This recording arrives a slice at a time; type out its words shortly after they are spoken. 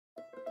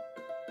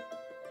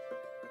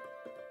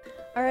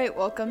All right,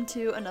 welcome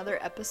to another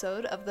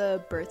episode of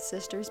the Birth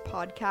Sisters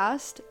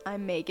podcast.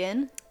 I'm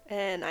Megan.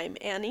 And I'm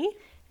Annie.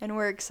 And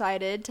we're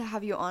excited to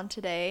have you on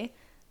today.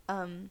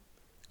 I'm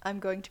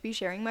going to be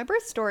sharing my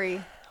birth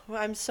story.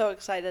 Well, I'm so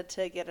excited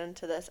to get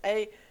into this.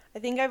 I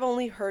think I've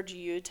only heard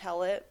you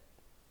tell it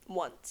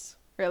once.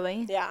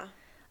 Really? Yeah.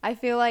 I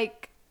feel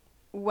like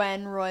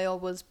when Royal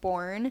was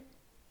born,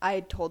 I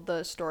told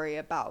the story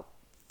about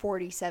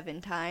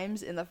 47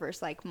 times in the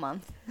first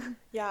month.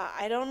 Yeah,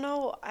 I don't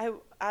know.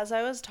 As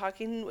I was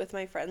talking with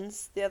my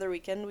friends the other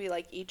weekend, we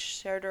each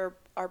shared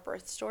our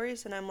birth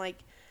stories, and I'm like,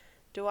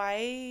 do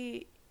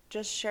I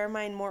just share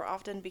mine more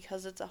often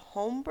because it's a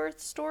home birth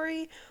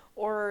story,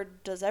 or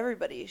does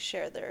everybody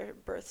share their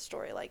birth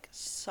story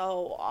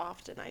so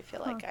often? I feel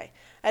like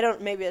I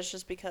don't, maybe it's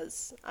just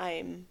because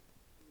I'm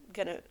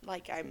gonna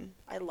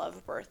I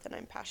love birth and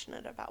I'm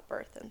passionate about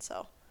birth, and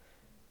so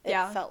it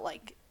felt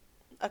like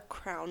a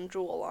crown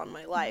jewel on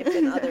my life.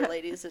 And other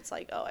ladies, it's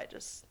like,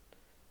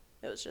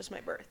 it was just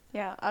my birth.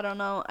 Yeah, I don't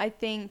know. I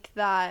think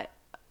that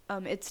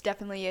it's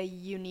definitely a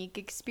unique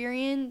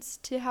experience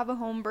to have a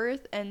home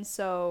birth, and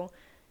so,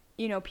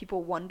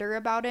 people wonder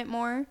about it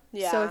more.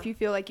 Yeah. So if you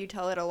feel like you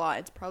tell it a lot,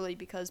 it's probably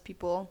because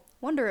people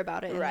wonder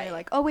about it, and right. they're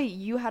like, oh wait,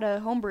 you had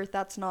a home birth,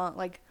 that's not,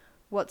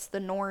 what's the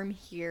norm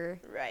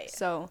here? Right.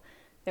 So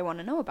they want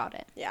to know about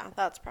it. Yeah,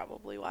 that's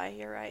probably why.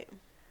 You're right.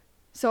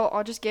 So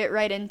I'll just get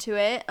right into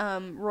it.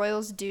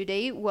 Royal's due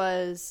date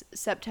was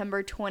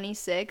September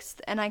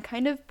 26th, and I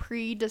kind of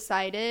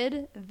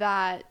pre-decided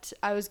that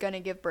I was going to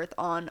give birth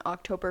on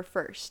October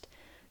 1st.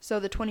 So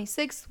the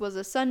 26th was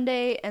a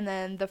Sunday, and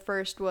then the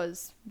 1st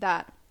was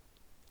that,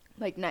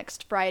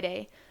 next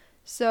Friday.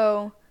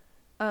 So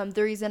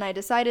the reason I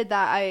decided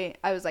that,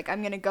 I was like, I'm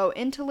going to go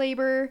into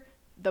labor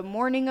the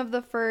morning of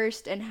the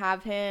 1st and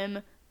have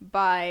him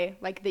by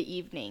the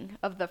evening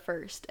of the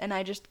 1st, and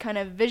I just kind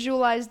of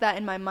visualized that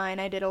in my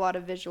mind. I did a lot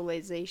of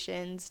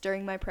visualizations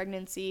during my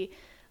pregnancy,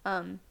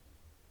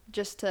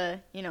 just to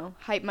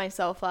hype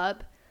myself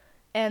up.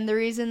 And the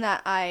reason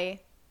that I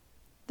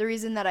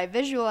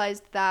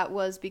visualized that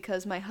was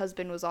because my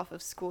husband was off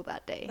of school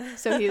that day,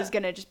 so he was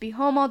gonna just be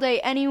home all day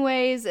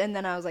anyways, and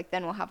then I was like,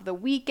 then we'll have the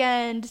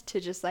weekend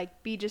to just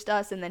be just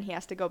us, and then he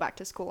has to go back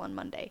to school on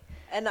Monday.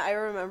 And I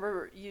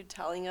remember you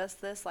telling us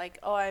this,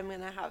 I'm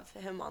gonna have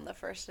him on the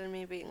 1st, and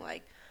me being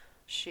like,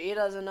 she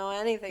doesn't know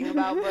anything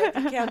about birth.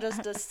 You can't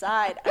just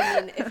decide. I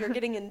mean, if you're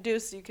getting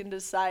induced, you can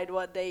decide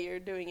what day you're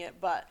doing it,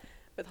 but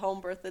with home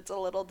birth, it's a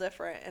little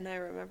different. And I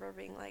remember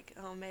being like,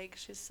 oh, Meg,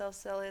 she's so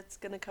silly. It's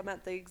going to come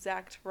at the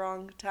exact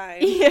wrong time.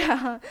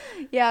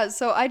 Yeah.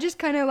 So I just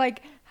kind of,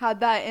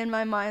 had that in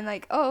my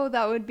mind, oh,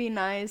 that would be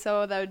nice.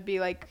 Oh, that would be,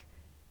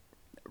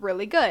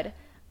 really good.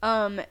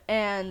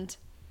 And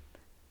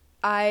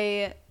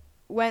I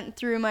went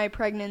through my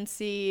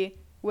pregnancy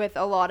with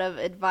a lot of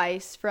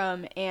advice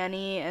from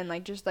Annie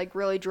and, just,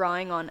 really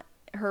drawing on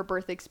her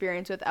birth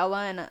experience with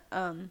Ella.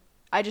 And,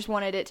 I just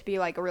wanted it to be,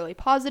 a really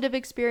positive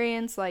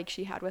experience like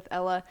she had with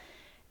Ella.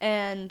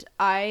 And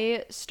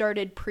I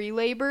started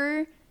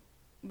pre-labor,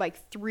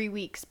 3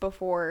 weeks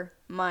before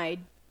my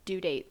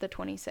due date, the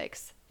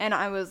 26th. And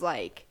I was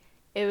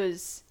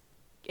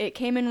it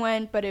came and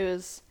went, but it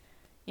was,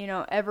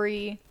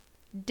 every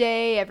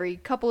day, every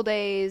couple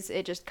days,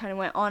 it just kind of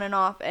went on and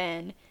off.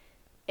 And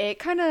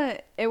it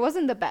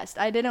wasn't the best.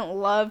 I didn't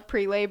love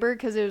pre-labor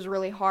because it was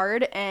really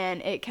hard,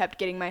 and it kept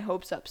getting my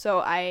hopes up.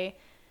 So I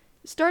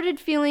started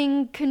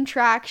feeling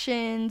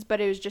contractions, but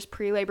it was just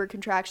pre-labor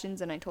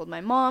contractions, and I told my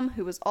mom,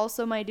 who was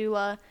also my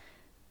doula,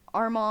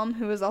 our mom,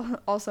 who was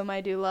also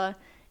my doula,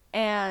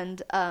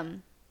 and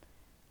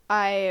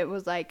I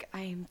was like,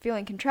 I'm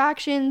feeling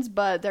contractions,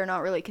 but they're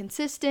not really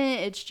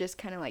consistent. It's just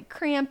kind of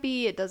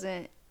crampy. It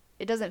doesn't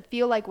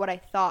feel like what I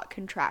thought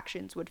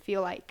contractions would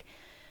feel like.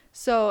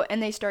 So,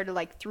 and they started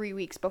 3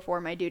 weeks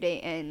before my due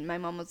date, and my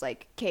mom was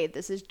like, okay,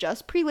 this is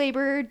just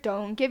pre-labor.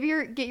 Don't get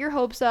your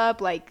hopes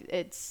up.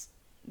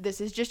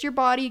 This is just your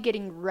body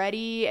getting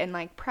ready and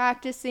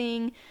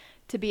practicing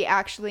to be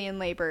actually in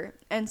labor.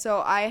 And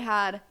so I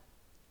had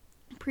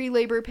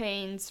pre-labor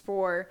pains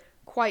for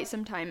quite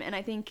some time, and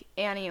I think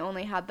Annie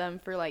only had them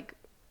for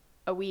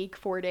a week,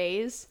 4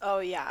 days. Oh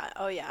yeah.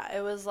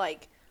 It was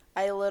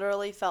I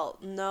literally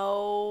felt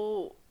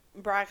no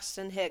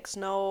Braxton Hicks,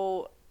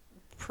 no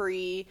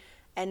pre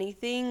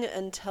anything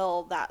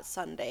until that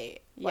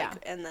Sunday.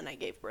 And then I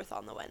gave birth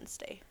on the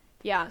Wednesday.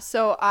 Yeah,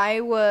 so I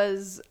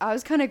was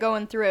kind of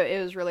going through it.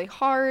 It was really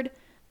hard,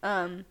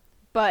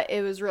 but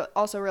it was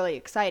also really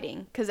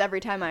exciting because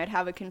every time I would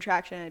have a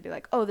contraction, I'd be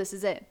like, oh, this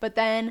is it. But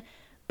then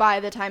by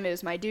the time it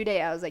was my due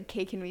date, I was like,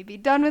 okay, can we be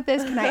done with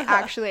this? Can I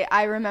actually,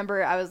 I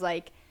remember I was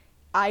like,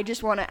 I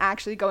just want to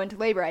actually go into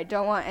labor. I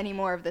don't want any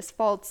more of this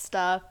false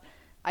stuff.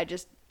 I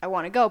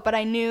want to go. But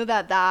I knew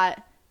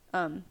that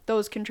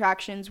those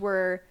contractions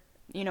were,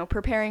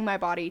 preparing my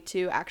body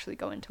to actually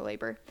go into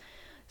labor.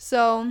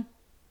 So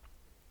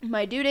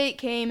my due date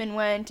came and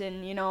went,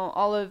 and,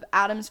 all of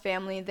Adam's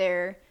family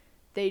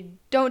they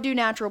don't do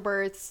natural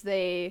births.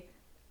 They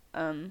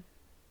aren't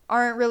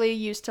really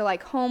used to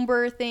home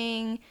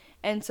birthing,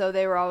 And so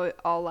they were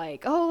all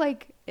like, oh,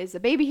 like, is the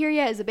baby here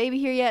yet? Is the baby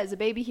here yet? Is the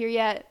baby here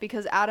yet?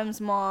 Because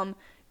Adam's mom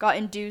got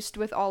induced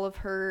with all of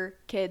her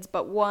kids,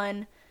 but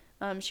one,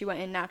 she went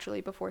in naturally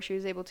before she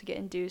was able to get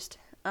induced.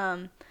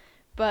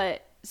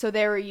 But so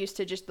they were used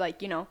to just,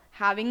 like,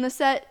 having the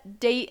set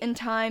date and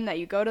time that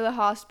you go to the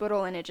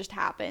hospital and it just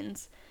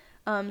happens.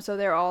 So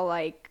they're all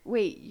like,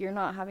 wait, you're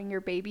not having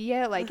your baby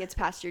yet? Like, it's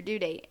past your due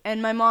date.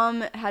 And my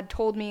mom had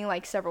told me,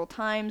 like, several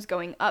times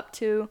going up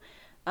to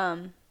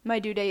my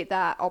due date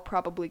that I'll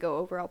probably go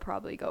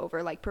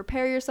over. Like,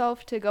 prepare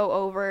yourself to go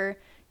over.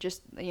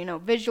 Just,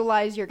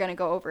 visualize you're going to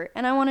go over.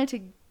 And I wanted to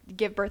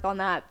give birth on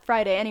that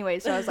Friday anyway,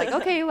 so I was like,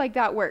 okay, like,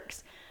 that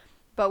works.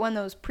 But when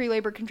those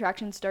pre-labor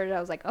contractions started, I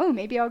was like, oh,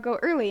 maybe I'll go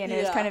early. And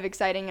it was kind of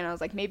exciting. And I was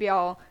like, maybe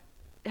I'll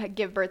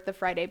give birth the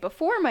Friday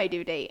before my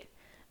due date.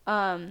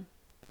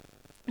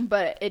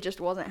 But it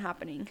just wasn't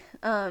happening.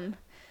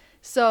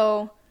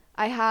 So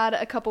I had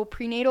a couple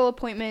prenatal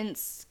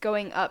appointments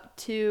going up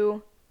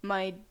to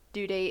my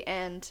due date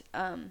and,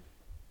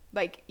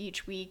 like,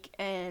 each week.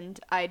 And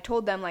I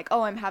told them, like,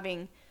 oh, I'm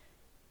having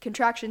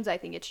contractions. I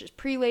think it's just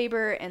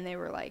pre-labor. And they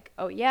were like,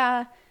 oh,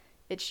 yeah,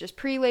 it's just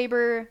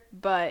pre-labor.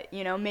 But,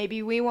 maybe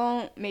you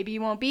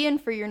won't be in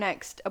for your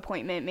next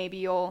appointment. Maybe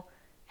you'll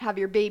have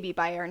your baby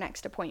by our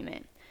next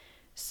appointment.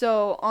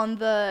 So on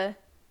the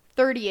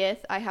 30th,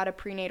 I had a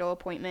prenatal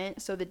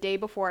appointment. So the day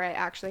before I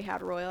actually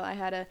had Royal, I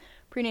had a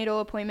prenatal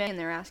appointment, and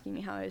they were asking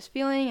me how I was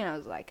feeling, and I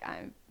was like,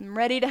 I'm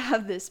ready to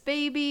have this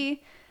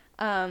baby.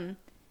 And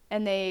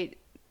they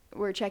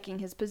were checking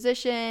his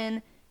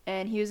position,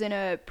 and he was in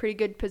a pretty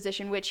good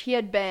position, which he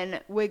had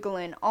been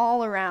wiggling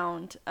all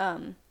around,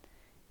 and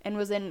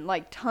was in,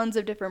 like, tons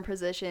of different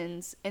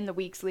positions in the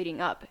weeks leading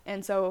up.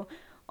 And so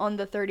on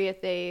the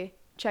 30th, they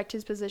checked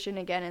his position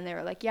again, and they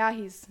were like, yeah,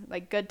 he's,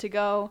 like, good to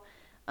go.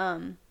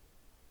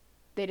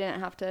 They didn't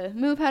have to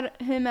move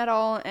him at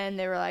all, and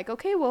they were like,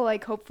 okay, well,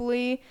 like,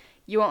 hopefully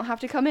you won't have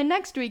to come in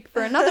next week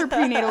for another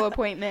prenatal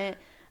appointment.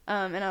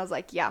 And I was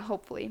like, yeah,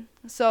 hopefully.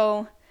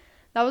 So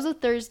that was a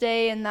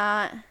Thursday, and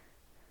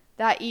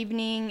that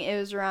evening, it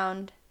was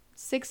around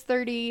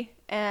 6:30,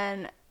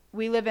 and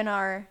we live in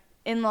our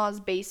in-laws'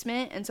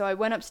 basement, and so I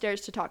went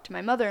upstairs to talk to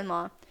my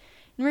mother-in-law.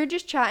 And we were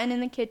just chatting in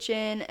the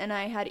kitchen, and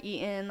I had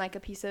eaten, like, a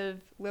piece of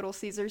Little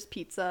Caesars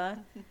pizza.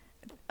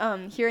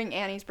 Hearing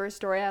Annie's birth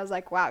story, I was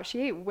like, wow,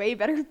 she ate way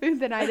better food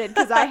than I did,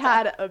 because I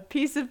had a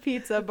piece of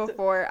pizza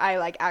before I,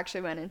 like,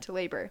 actually went into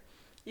labor.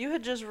 You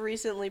had just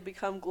recently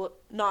become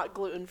not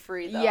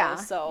gluten-free, though. Yeah,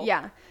 so.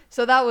 Yeah.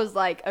 So that was,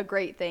 like, a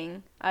great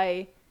thing.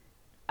 I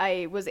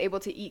was able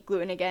to eat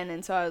gluten again,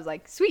 and so I was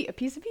like, sweet, a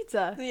piece of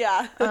pizza.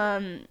 Yeah.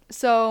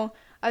 So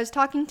I was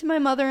talking to my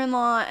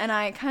mother-in-law, and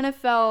I kind of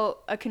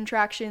felt a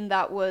contraction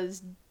that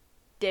was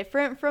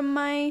different from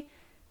my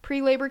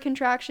pre-labor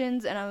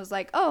contractions, and I was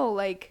like, oh,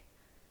 like,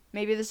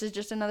 maybe this is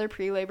just another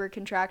pre-labor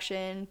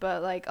contraction,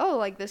 but, like, oh,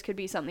 like, this could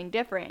be something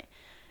different.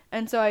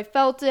 And so I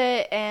felt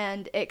it,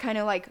 and it kind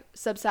of, like,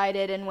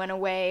 subsided and went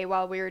away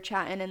while we were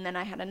chatting, and then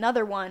I had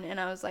another one, and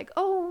I was like,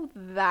 oh,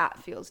 that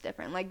feels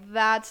different. Like,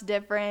 that's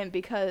different,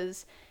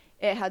 because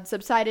it had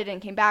subsided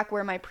and came back,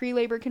 where my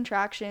pre-labor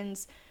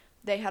contractions,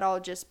 they had all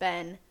just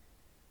been,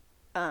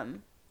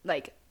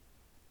 like,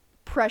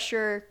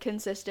 pressure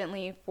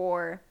consistently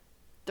for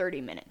 30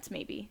 minutes,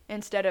 maybe,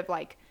 instead of,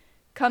 like,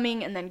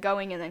 coming and then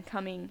going and then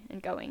coming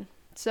and going.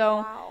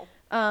 So,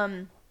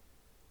 wow.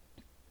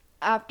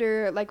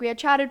 After, like, we had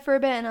chatted for a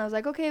bit, and I was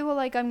like, okay, well,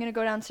 like, I'm gonna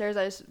go downstairs.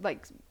 I was,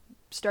 like,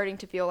 starting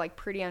to feel, like,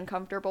 pretty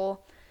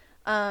uncomfortable.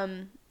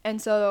 And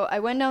so I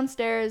went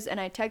downstairs, and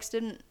I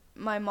texted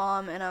my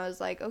mom, and I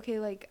was like, okay,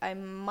 like, I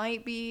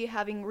might be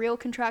having real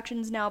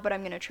contractions now, but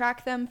I'm gonna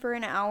track them for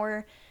an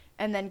hour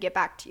and then get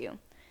back to you.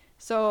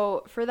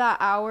 So for that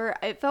hour,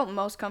 it felt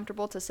most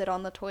comfortable to sit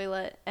on the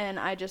toilet, and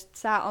I just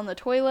sat on the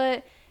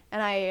toilet,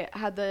 and I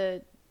had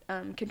the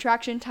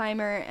contraction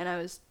timer, and I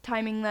was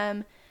timing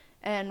them.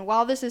 And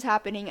while this is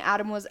happening,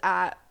 Adam was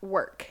at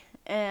work.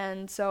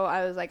 And so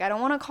I was like, I don't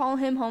want to call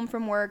him home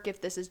from work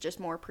if this is just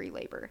more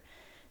pre-labor.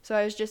 So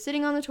I was just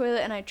sitting on the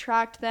toilet, and I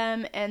tracked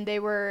them, and they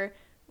were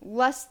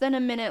less than a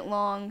minute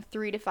long,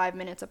 3 to 5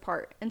 minutes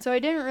apart. And so I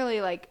didn't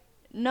really, like,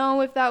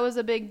 know if that was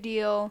a big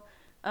deal.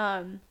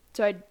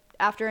 So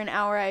after an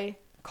hour, I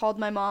called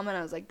my mom, and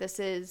I was like, this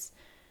is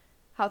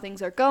how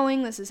things are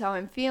going. This is how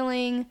I'm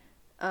feeling.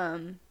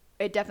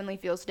 It definitely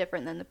feels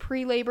different than the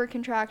pre-labor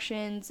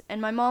contractions. And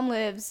my mom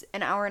lives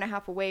an hour and a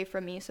half away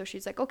from me, so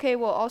she's like, okay,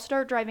 well, I'll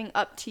start driving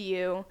up to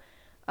you.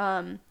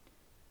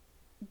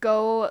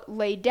 Go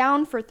lay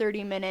down for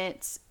 30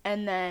 minutes,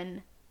 and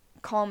then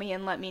call me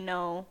and let me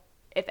know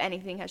if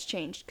anything has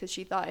changed, because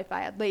she thought if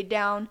I had laid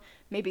down,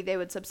 maybe they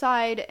would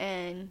subside,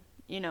 and,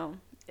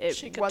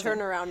 she could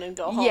turn around and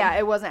go home. Yeah,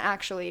 it wasn't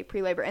actually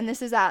pre-labor. And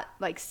this is at,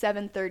 like,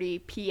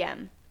 7:30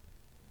 p.m.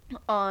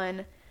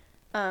 on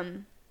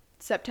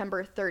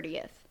September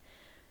 30th.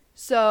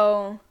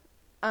 So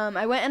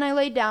I went and I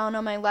laid down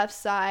on my left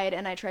side,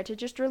 and I tried to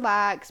just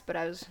relax, but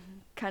I was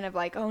kind of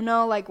like, oh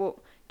no, like, well,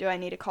 do I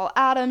need to call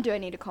Adam? Do I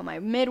need to call my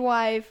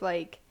midwife?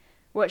 Like,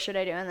 what should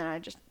I do? And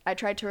then I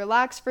tried to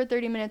relax for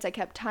 30 minutes. I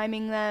kept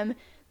timing them.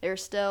 They were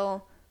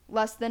still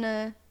less than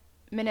a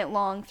minute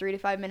long, 3 to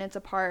 5 minutes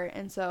apart.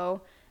 And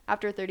so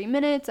after 30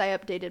 minutes, I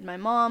updated my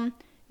mom,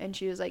 and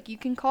she was like, you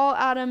can call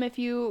Adam if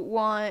you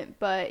want,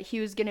 but he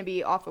was going to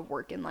be off of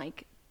work in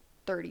like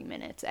 30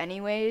 minutes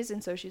anyways.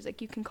 And so she's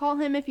like, you can call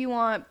him if you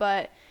want,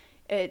 but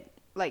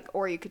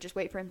or you could just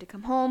wait for him to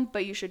come home,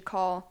 but you should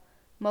call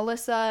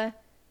Melissa.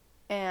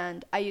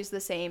 And I used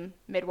the same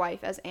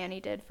midwife as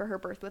Annie did for her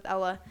birth with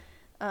Ella.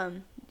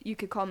 You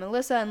could call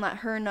Melissa and let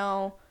her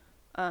know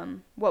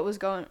what's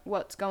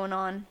going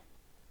on.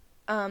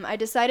 I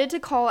decided to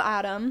call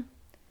Adam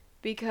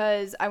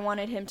because I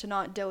wanted him to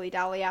not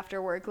dilly-dally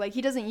after work. Like,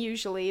 he doesn't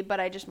usually, but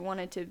I just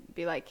wanted to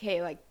be like,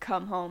 hey, like,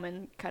 come home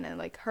and kind of,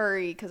 like,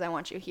 hurry because I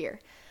want you here.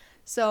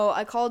 So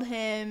I called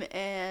him,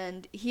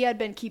 and he had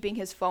been keeping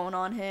his phone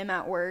on him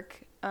at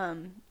work,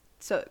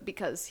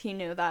 because he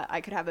knew that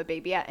I could have a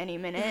baby at any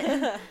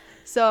minute.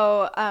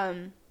 So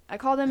I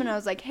called him, and I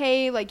was like,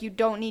 hey, like, you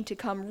don't need to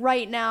come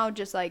right now,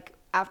 just, like,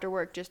 after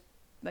work, just,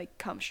 like,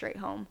 come straight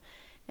home.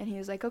 And he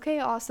was like, okay,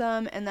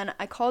 awesome. And then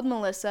I called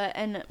Melissa,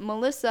 and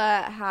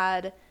Melissa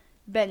had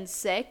been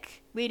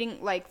sick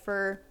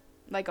for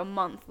like a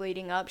month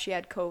leading up. She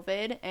had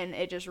COVID, and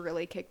it just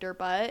really kicked her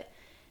butt.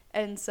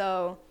 And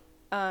so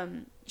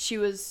she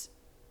was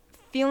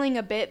feeling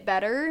a bit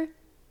better.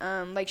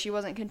 Like, she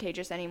wasn't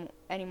contagious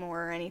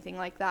anymore or anything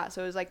like that.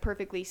 So it was, like,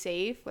 perfectly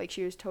safe. Like,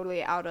 she was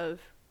totally out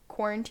of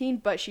quarantine,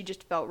 but she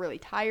just felt really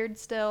tired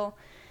still.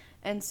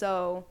 And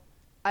so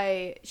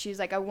she's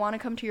like, I want to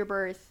come to your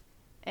birth,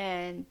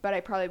 but I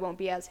probably won't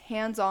be as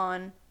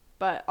hands-on,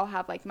 but I'll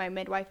have, like, my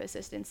midwife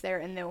assistants there,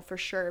 and they'll for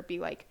sure be,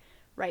 like,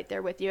 right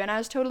there with you. And I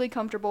was totally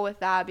comfortable with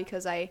that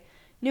because I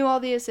knew all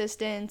the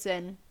assistants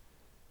and,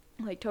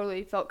 like,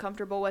 totally felt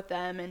comfortable with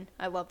them, and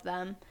I loved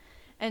them.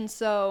 And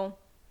so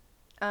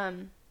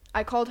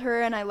I called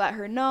her, and I let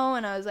her know,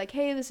 and I was like,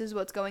 hey, this is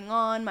what's going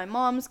on. My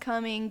mom's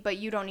coming, but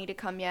you don't need to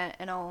come yet,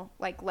 and I'll,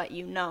 like, let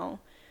you know.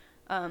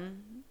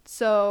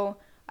 So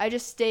I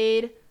just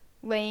stayed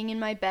laying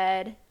in my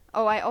bed.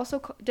 Oh, I also,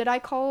 did I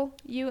call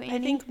you, Annie? I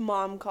think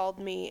Mom called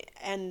me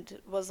and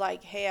was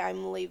like, hey,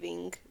 I'm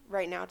leaving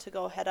right now to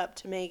go head up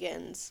to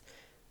Megan's.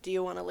 Do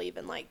you want to leave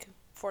in, like,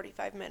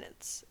 45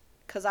 minutes?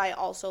 Because I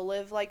also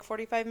live, like,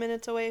 45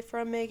 minutes away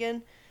from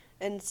Megan.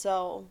 And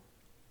so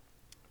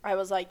I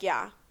was like,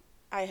 yeah.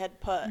 I had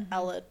put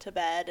Ella to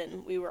bed,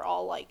 and we were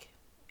all, like,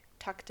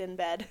 tucked in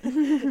bed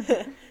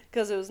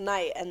because it was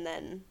night. And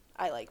then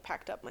I, like,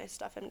 packed up my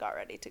stuff and got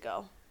ready to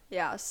go.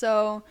 Yeah,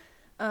 so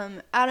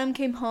Adam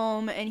came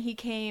home, and he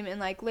came and,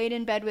 like, laid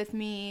in bed with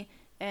me,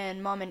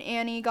 and Mom and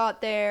Annie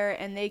got there,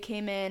 and they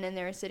came in, and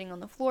they were sitting on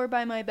the floor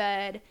by my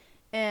bed,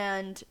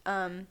 and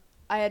I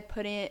had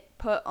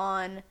put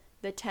on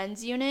the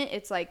TENS unit.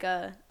 It's like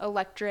a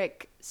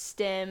electric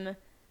stim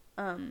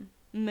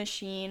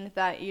machine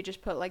that you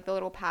just put, like, the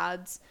little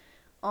pads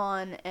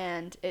on,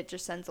 and it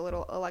just sends a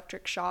little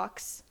electric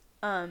shocks,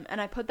 and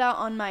I put that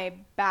on my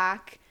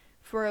back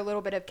for a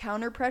little bit of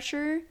counter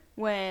pressure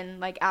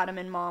when, like, Adam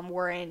and Mom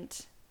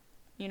weren't,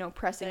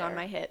 pressing on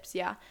my hips.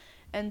 Yeah.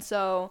 And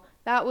so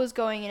that was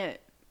going, and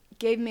it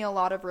gave me a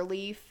lot of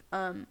relief.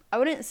 I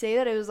wouldn't say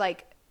that it was,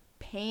 like,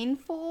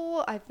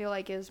 painful. I feel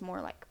like it was more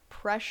like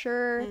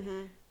pressure.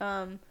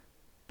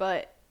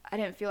 But I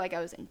didn't feel like I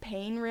was in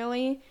pain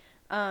really.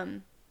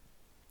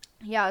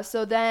 Yeah,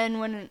 so then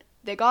when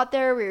they got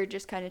there, we were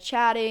just kind of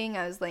chatting.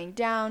 I was laying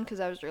down because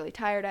I was really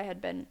tired. I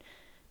had been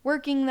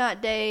working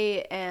that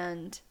day,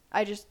 and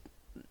I just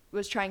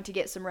was trying to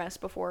get some rest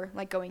before,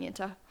 like, going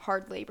into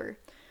hard labor.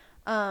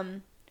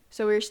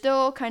 So we were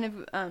still kind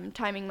of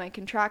timing my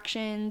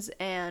contractions,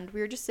 and we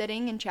were just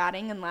sitting and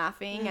chatting and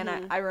laughing, and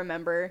I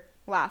remember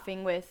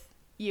laughing with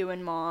you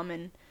and Mom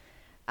and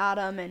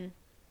Adam, and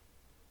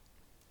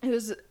it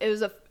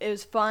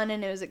was fun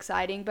and it was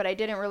exciting, but I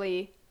didn't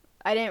really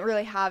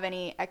have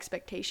any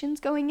expectations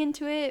going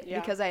into it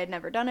because I had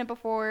never done it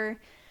before.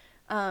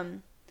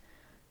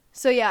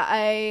 So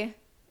yeah,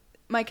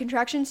 my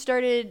contractions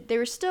started, they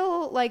were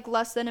still, like,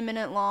 less than a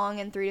minute long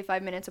and 3 to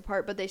 5 minutes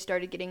apart, but they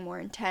started getting more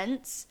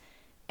intense.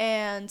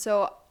 And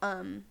so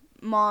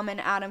Mom and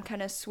Adam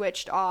kind of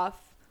switched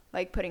off,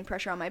 like, putting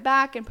pressure on my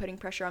back and putting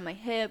pressure on my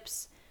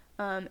hips.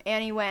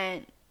 Annie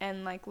went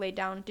and, like, laid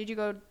down. Did you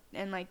go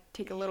and, like,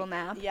 take a little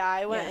nap? Yeah,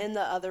 I went in the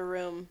other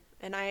room,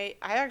 and I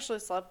actually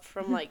slept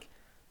from, like,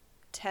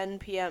 10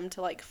 p.m.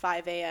 to, like,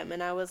 5 a.m.,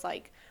 and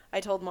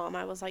I told Mom,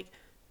 I was like,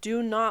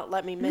 do not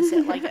let me miss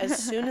it. Like,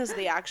 as soon as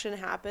the action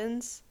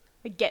happens,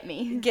 get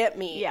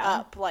me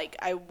up. Like,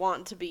 I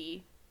want to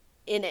be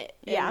in it.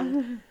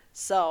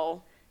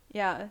 So,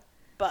 yeah.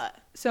 But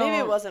maybe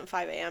it wasn't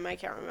 5 a.m. I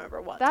can't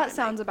remember what that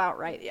sounds about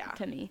right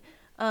to me.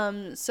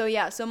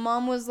 So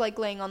Mom was, like,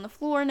 laying on the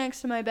floor next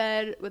to my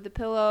bed with a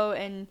pillow,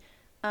 and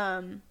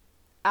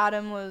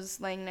Adam was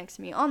laying next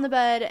to me on the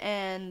bed,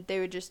 and they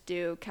would just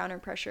do counter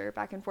pressure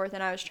back and forth,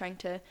 and I was trying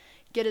to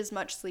get as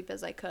much sleep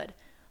as I could.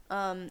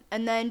 And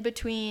then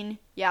between,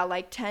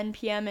 like, 10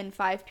 p.m. and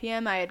 5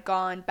 p.m., I had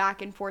gone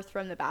back and forth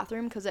from the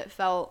bathroom because it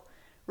felt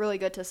really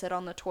good to sit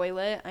on the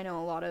toilet. I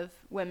know a lot of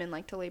women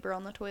like to labor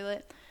on the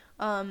toilet.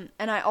 And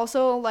I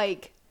also,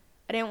 like,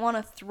 I didn't want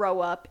to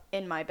throw up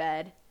in my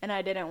bed, and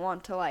I didn't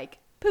want to, like,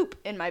 poop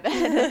in my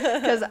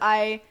bed, because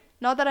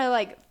not that I,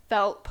 like,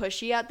 felt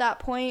pushy at that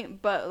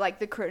point, but, like,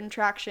 the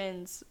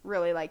contractions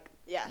really, like,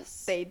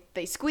 yes,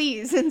 they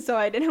squeeze, and so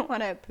I didn't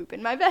want to poop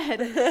in my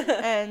bed,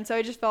 and so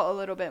I just felt a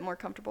little bit more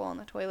comfortable on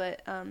the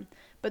toilet,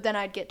 but then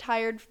I'd get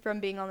tired from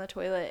being on the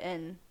toilet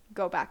and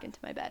go back into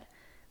my bed.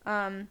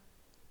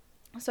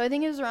 So I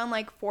think it was around,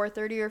 like,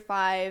 4:30 or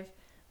 5,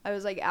 I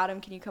was like, Adam,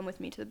 can you come with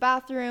me to the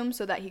bathroom,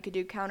 so that he could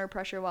do counter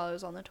pressure while I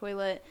was on the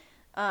toilet,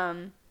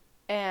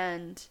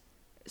 and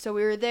so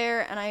we were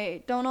there, and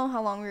I don't know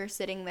how long we were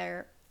sitting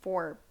there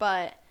for,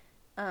 but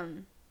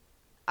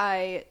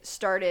I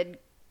started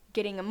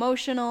getting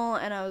emotional,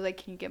 and I was like,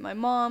 can you get my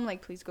mom?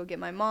 Like, please go get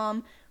my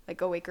mom. Like,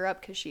 go wake her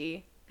up, because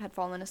she had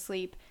fallen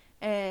asleep.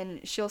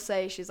 And she'll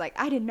say, she's like,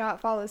 I did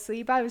not fall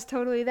asleep. I was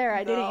totally there.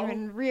 I didn't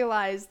even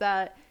realize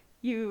that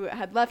you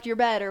had left your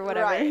bed or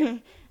whatever.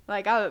 Right.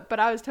 But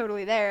I was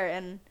totally there,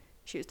 and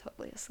she was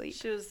totally asleep.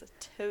 She was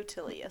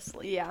totally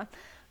asleep. Yeah.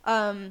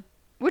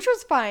 Which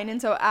was fine.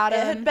 And so Adam...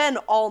 It had been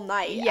all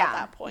night at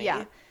that point.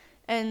 Yeah.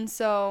 And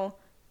so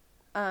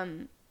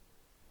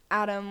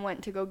Adam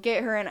went to go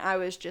get her, and I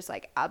was just,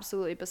 like,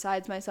 absolutely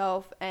besides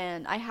myself.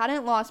 And I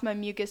hadn't lost my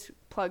mucus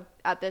plug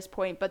at this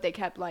point, but they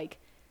kept, like...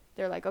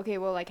 They're like, okay,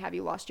 well, like, have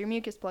you lost your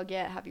mucus plug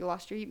yet? Have you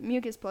lost your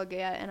mucus plug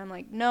yet? And I'm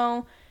like,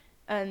 no.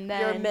 And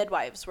then... Your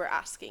midwives were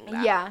asking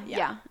that.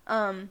 Yeah.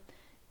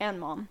 And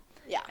mom.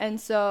 Yeah. And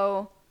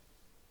so,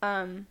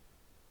 I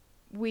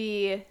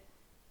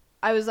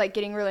was, like,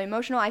 getting really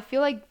emotional. I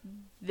feel like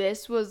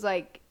this was,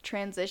 like,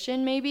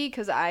 transition, maybe,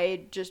 because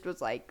I just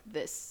was, like,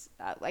 this,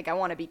 like, I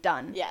want to be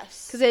done.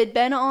 Yes. Because it had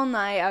been all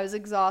night. I was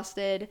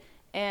exhausted,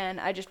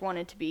 and I just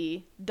wanted to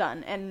be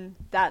done. And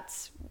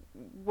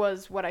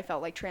was what I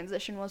felt like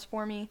transition was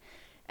for me.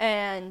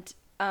 And,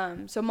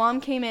 so mom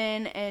came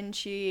in, and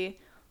she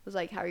was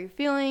like, how are you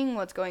feeling?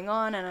 What's going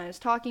on? And I was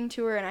talking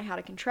to her, and I had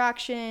a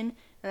contraction,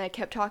 and I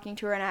kept talking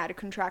to her, and I had a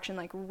contraction,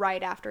 like,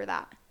 right after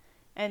that.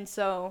 And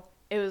so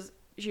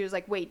she was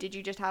like, wait, did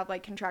you just have,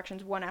 like,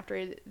 contractions one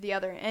after the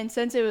other? And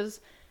since it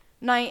was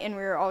night and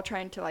we were all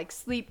trying to, like,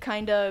 sleep,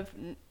 kind of,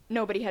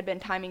 nobody had been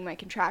timing my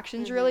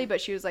contractions really,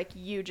 but she was like,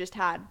 you just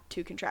had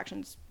 2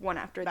 contractions, one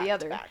after the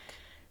other. Back.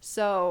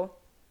 So,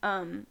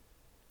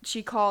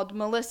 she called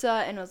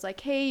Melissa and was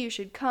like, hey, you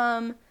should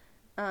come.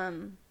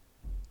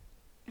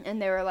 And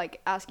they were,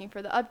 like, asking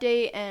for the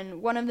update,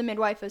 and one of the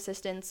midwife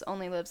assistants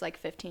only lives, like,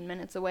 15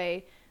 minutes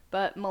away,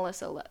 but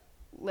Melissa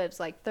lives,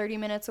 like, 30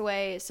 minutes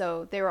away,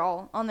 so they were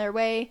all on their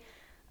way,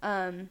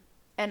 and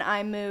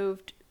I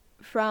moved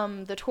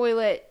from the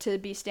toilet to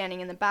be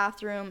standing in the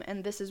bathroom,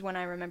 and this is when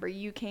I remember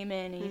you came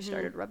in, and you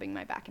started rubbing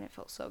my back, and it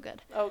felt so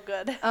good. Oh,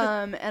 good.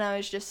 And I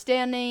was just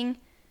standing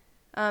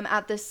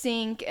at the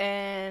sink,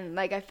 and,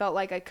 like, I felt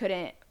like I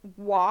couldn't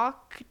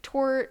walk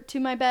to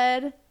my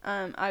bed.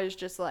 I was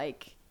just,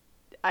 like...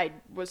 I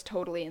was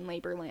totally in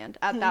labor land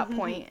at that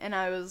point, and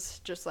I was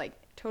just, like,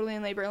 totally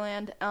in labor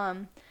land,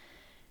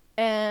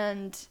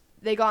 and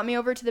they got me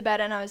over to the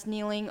bed, and I was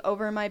kneeling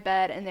over my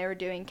bed, and they were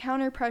doing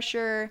counter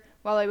pressure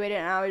while I waited,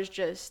 and I was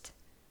just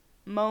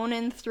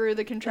moaning through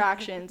the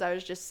contractions. I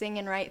was just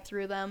singing right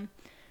through them,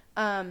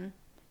 and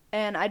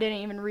I didn't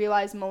even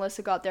realize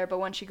Melissa got there, but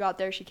when she got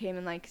there, she came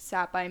and, like,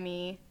 sat by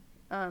me,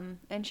 and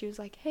she was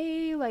like,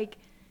 hey, like,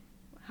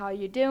 how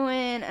you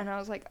doing? And I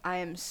was like, I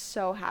am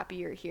so happy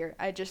you're here.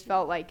 I just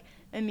felt, like,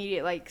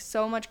 immediate, like,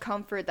 so much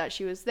comfort that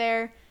she was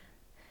there.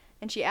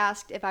 And she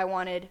asked if I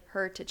wanted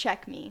her to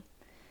check me.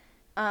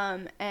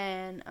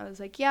 And I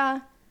was like, yeah.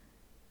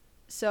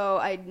 So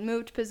I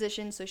moved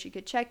position so she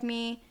could check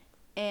me.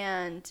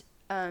 And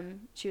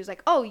she was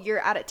like, oh, you're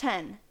at a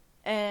 10.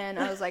 And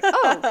I was like,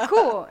 oh,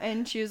 cool.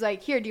 And she was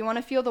like, here, do you want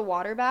to feel the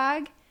water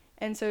bag?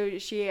 And so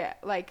she,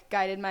 like,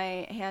 guided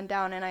my hand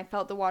down, and I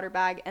felt the water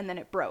bag, and then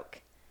it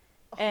broke.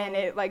 And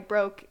it, like,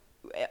 broke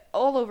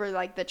all over,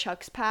 like, the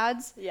Chuck's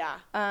pads. Yeah.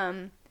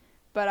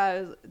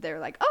 But they were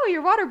like, oh,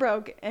 your water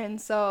broke. And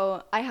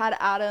so I had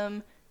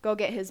Adam go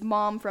get his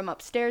mom from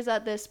upstairs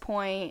at this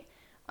point.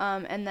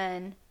 And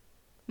then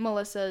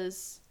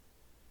Melissa's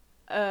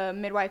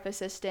midwife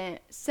assistant,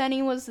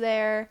 Senny, was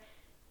there.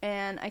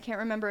 And I can't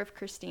remember if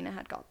Christina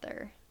had got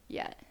there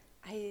yet.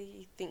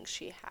 I think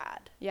she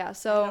had. Yeah,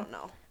 so... I don't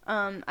know.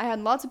 I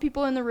had lots of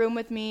people in the room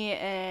with me,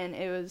 and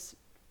it was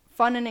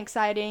fun and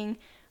exciting.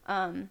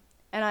 And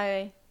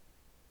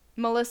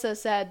Melissa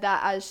said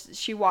that as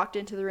she walked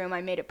into the room,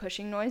 I made a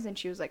pushing noise, and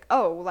she was like,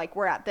 oh, like,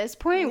 we're at this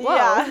point? Whoa.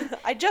 Yeah,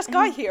 I just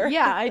got here.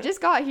 Yeah, I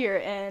just got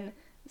here. And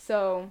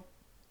so,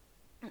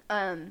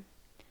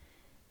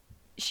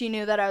 she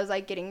knew that I was,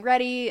 like, getting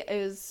ready.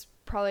 It was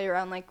probably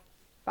around, like,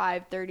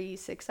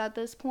 5:36 at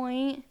this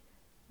point.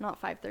 Not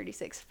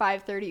 5:36,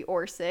 5:30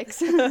 or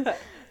 6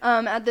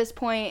 at this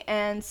point.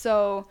 And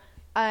so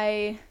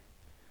I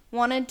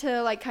wanted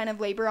to, like, kind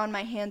of labor on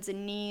my hands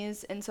and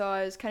knees, and so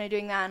I was kind of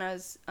doing that, and I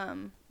was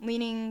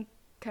leaning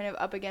kind of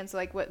up against,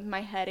 like, with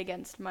my head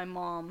against my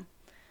mom,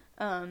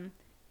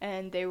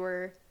 and they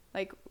were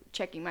like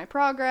checking my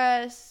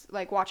progress,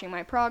 like watching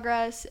my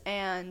progress,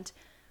 and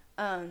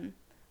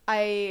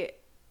I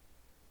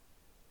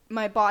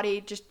my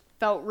body just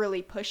felt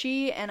really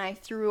pushy, and I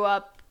threw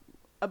up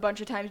a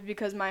bunch of times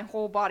because my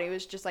whole body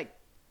was just like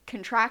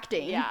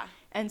contracting. Yeah.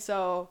 And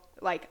so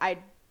like I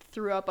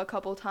threw up a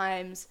couple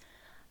times.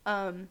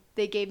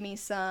 They gave me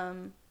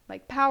some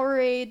like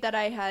Powerade that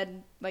I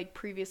had like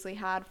previously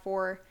had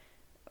for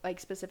like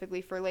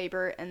specifically for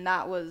labor, and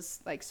that was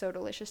like so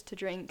delicious to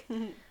drink.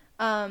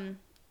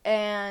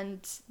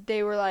 And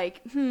they were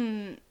like,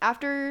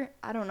 after,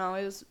 I don't know,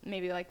 it was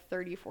maybe like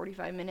 30,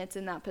 45 minutes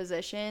in that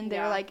position. They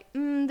were like,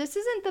 this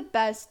isn't the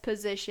best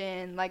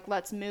position. Like,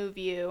 let's move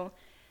you.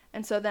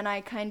 And so then I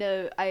kind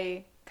of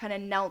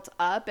knelt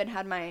up and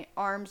had my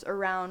arms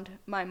around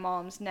my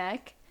mom's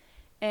neck.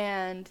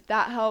 And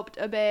that helped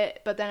a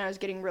bit. But then I was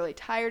getting really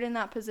tired in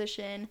that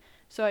position.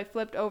 So I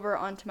flipped over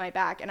onto my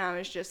back, and I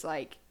was just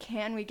like,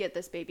 can we get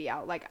this baby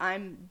out? Like,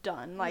 I'm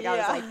done. Like, I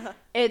was like,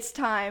 it's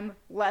time.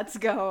 Let's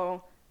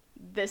go.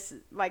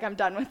 I'm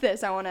done with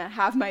this. I want to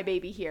have my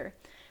baby here.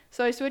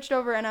 So I switched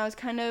over, and I was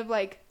kind of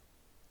like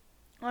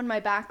on my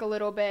back a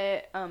little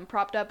bit,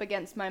 propped up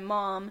against my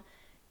mom,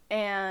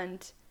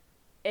 and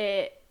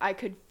I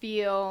could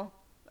feel,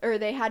 or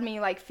they had me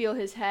like feel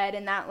his head,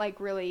 and that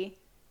like really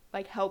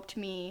like helped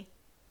me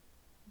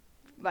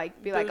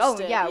like be like, oh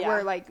yeah,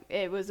 we're like,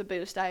 it was a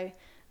boost. I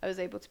was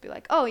able to be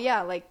like, oh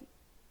yeah, like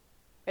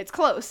it's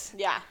close.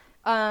 Yeah.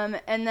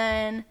 And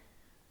then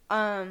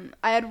I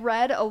had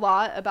read a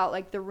lot about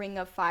like the ring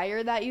of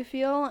fire that you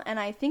feel, and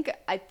I think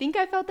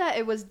I felt that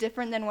it was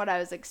different than what I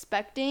was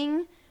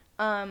expecting.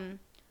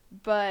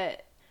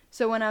 But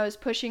so when I was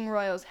pushing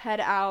Royal's head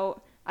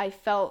out, I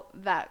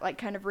felt that like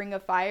kind of ring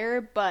of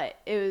fire, but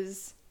it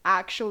was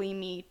actually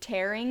me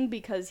tearing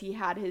because he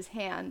had his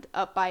hand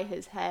up by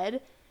his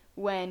head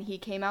when he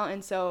came out,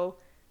 and so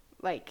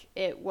like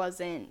it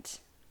was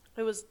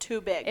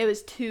too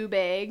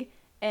big,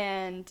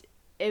 and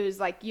it was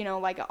like, you know,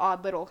 like an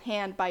odd little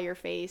hand by your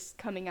face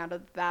coming out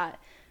of that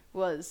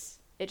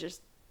it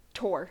just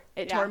tore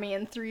me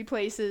in 3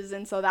 places,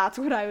 and so that's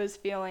what I was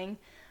feeling.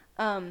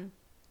 And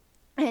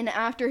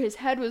after his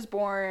head was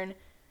born,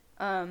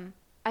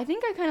 I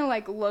think I kind of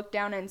like looked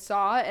down and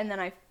saw it, and then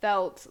I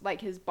felt like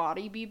his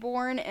body be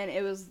born, and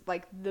it was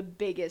like the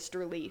biggest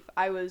relief.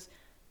 I was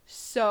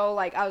so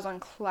like, I was on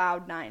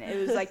cloud 9. It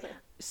was like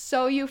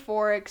so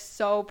euphoric,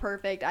 so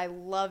perfect. I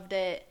loved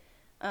it.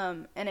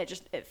 And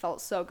it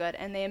felt so good.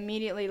 And they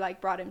immediately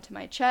like brought him to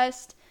my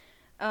chest.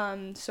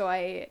 So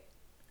I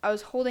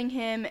was holding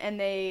him, and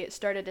they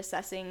started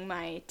assessing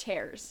my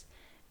tears.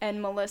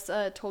 And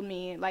Melissa told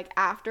me like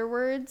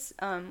afterwards,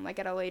 like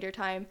at a later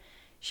time,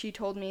 she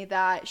told me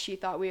that she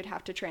thought we would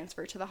have to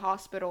transfer to the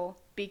hospital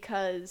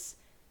because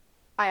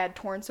I had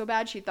torn so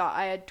bad. She thought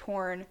I had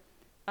torn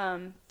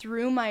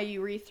through my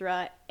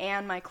urethra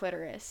and my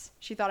clitoris.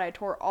 She thought I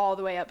tore all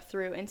the way up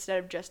through instead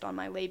of just on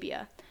my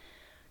labia.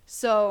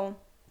 So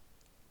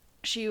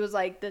she was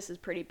like, this is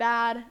pretty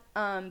bad.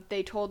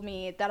 They told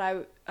me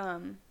that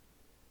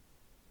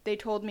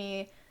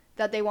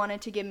they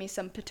wanted to give me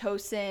some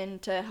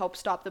Pitocin to help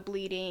stop the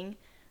bleeding,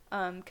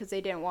 because they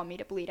didn't want me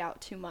to bleed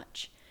out too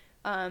much.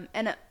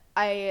 And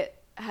I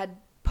had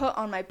put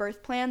on my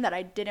birth plan that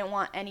I didn't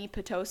want any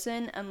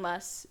Pitocin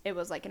unless it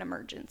was like an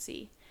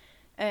emergency.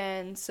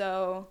 And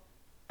so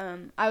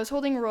I was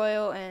holding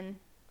Royal, and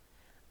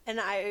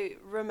I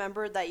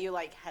remembered that you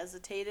like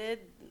hesitated,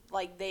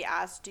 like they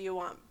asked, do you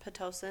want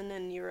Pitocin,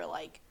 and you were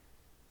like,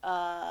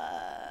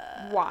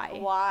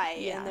 why?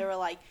 Yeah. And they were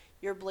like,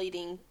 you're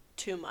bleeding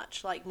too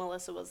much. Like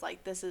Melissa was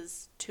like, this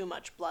is too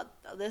much blood.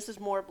 This is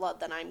more blood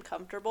than I'm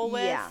comfortable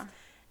with. Yeah.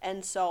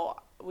 And so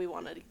we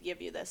wanted to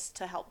give you this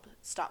to help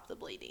stop the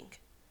bleeding.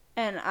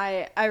 And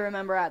I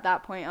remember at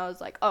that point I was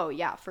like, oh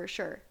yeah, for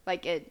sure.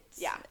 Like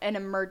it's an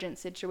emergent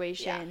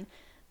situation.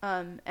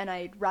 And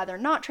I'd rather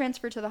not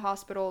transfer to the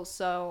hospital,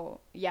 so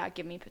yeah,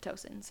 give me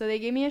Pitocin. So they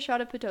gave me a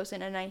shot of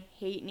Pitocin, and I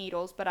hate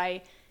needles, but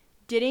I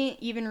didn't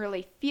even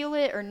really feel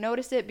it or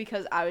notice it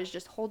because I was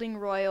just holding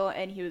Royal,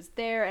 and he was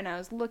there, and I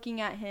was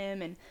looking at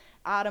him, and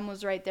Adam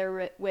was right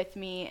there with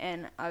me,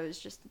 and I was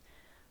just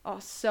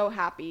so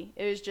happy.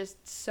 It was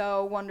just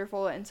so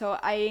wonderful. And so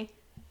I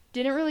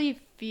didn't really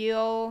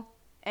feel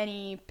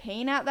any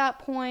pain at that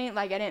point.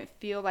 Like I didn't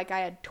feel like I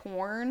had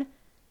torn.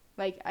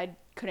 Like I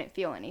couldn't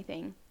feel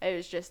anything. It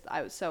was just,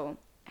 I was so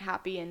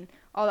happy, and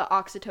all the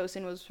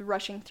oxytocin was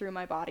rushing through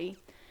my body.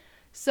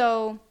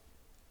 So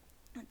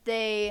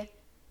they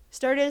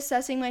started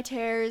assessing my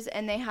tears,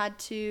 and they had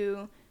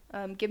to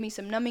give me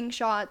some numbing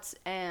shots,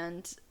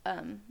 and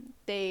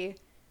they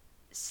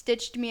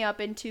stitched me up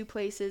in 2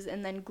 places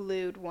and then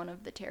glued one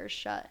of the tears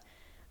shut.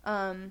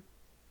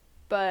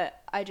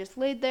 But I just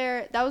laid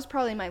there. That was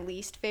probably my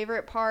least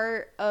favorite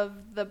part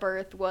of the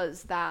birth,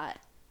 was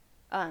that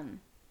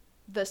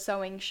the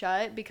sewing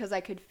shut, because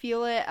I could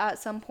feel it at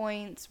some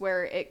points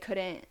where it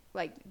couldn't,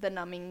 like the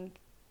numbing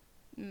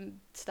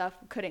stuff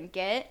couldn't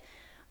get.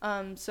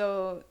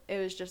 So it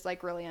was just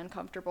like really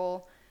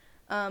uncomfortable.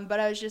 But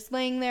I was just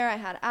laying there. I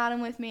had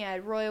Adam with me. I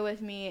had Royal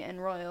with me, and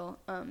Royal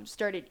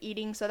started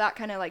eating. So that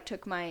kind of like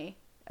took my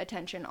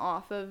attention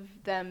off of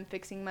them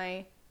fixing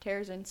my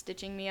tears and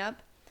stitching me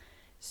up.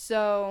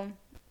 So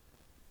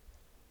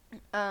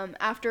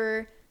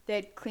after they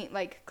had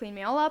cleaned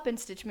me all up and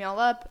stitched me all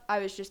up, I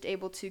was just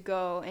able to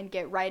go and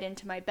get right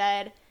into my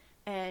bed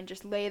and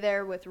just lay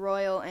there with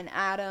Royal and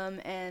Adam,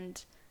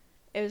 and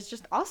it was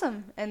just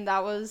awesome. And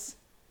that was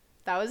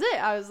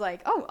it. I was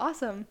like, oh,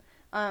 awesome.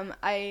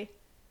 I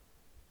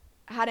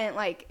hadn't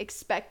like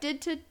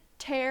expected to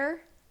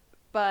tear,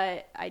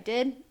 but I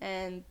did,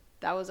 and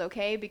that was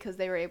okay because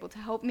they were able to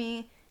help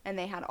me, and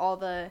they had all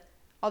the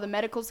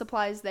medical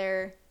supplies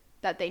there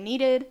that they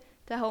needed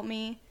to help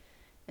me.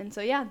 And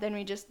so yeah, then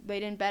we just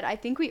laid in bed. I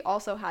think we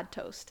also had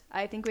toast.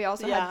 I think we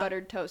also had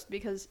buttered toast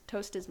because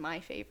toast is my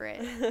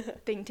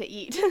favorite thing to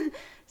eat.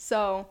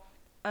 So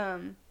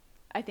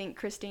I think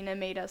Christina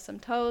made us some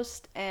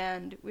toast,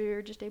 and we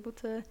were just able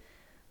to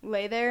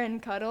lay there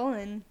and cuddle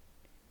and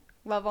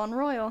love on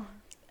Royal.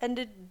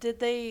 And did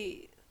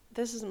they,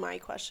 this is my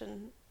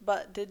question,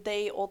 but did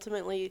they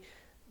ultimately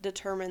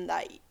determine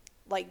that,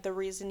 like, the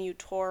reason you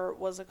tore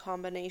was a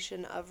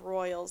combination of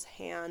Royal's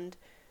hand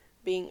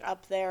being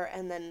up there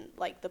and then,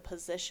 like, the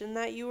position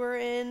that you were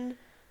in?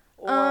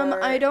 Or...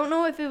 I don't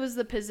know if it was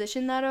the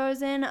position that I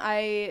was in.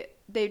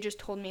 They just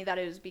told me that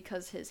it was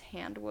because his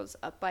hand was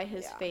up by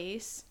his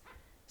face.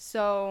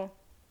 So...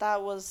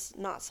 that was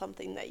not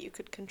something that you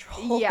could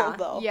control,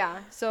 though. Yeah,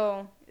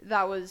 so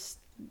that was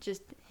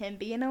just him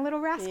being a little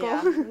rascal.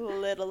 Yeah,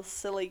 little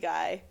silly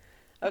guy.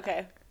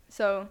 Okay.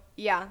 So,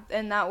 yeah,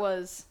 and that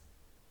was...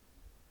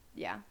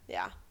 yeah.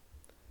 Yeah.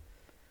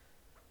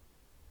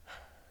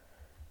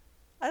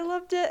 I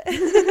loved it.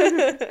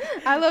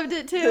 I loved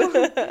it too.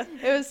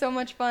 It was so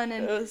much fun,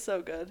 and it was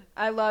so good.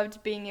 I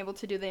loved being able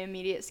to do the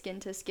immediate skin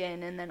to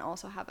skin, and then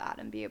also have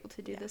Adam be able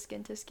to do the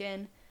skin to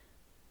skin.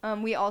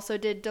 We also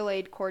did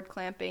delayed cord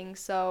clamping,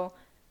 so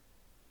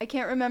I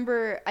can't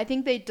remember. I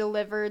think they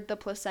delivered the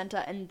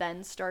placenta and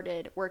then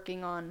started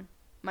working on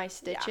my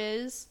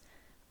stitches.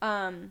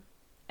 Yeah.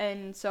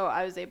 And so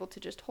I was able to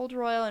just hold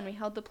Royal, and we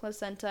held the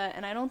placenta,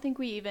 and I don't think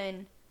we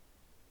even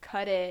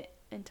cut it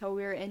until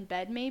we were in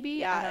bed, maybe.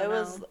 Yeah,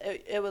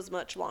 it was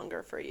much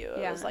longer for you.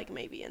 It was like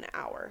maybe an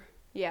hour.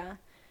 Yeah.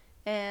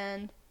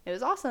 And it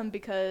was awesome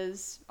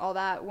because all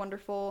that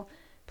wonderful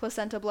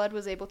placenta blood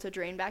was able to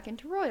drain back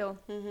into Royal.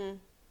 Mhm.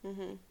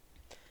 Mhm.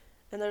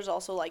 And there's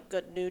also like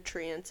good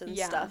nutrients and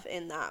stuff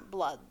in that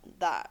blood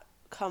that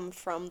come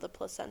from the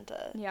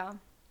placenta. Yeah.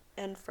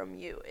 And from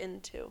you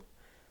into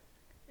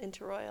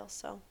Royal,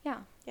 so. Yeah.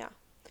 Yeah.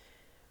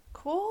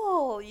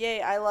 Cool.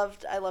 Yay. I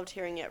loved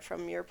hearing it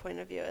from your point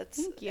of view.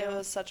 Thank you. It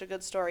was such a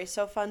good story.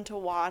 So fun to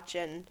watch,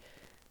 and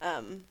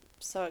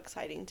so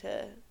exciting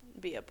to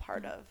be a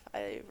part of.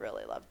 I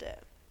really loved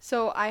it.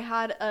 So I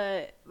had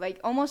a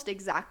almost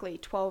exactly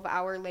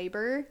 12-hour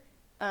labor.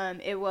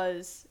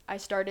 I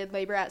started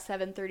labor at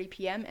 7:30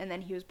 p.m. and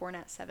then he was born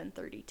at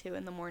 7:32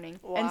 in the morning.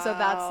 Wow. And so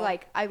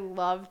that's I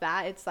love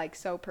that. It's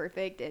so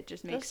perfect. It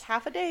just makes just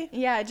half a day.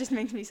 Yeah, it just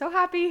makes me so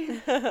happy.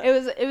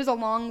 It was a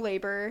long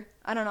labor.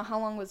 I don't know, how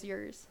long was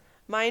yours?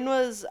 Mine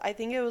was, I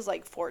think it was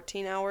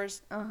 14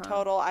 hours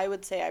total. I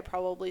would say I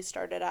probably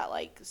started at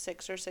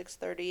 6 or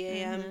 6:30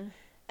 a.m.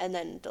 and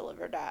then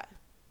delivered at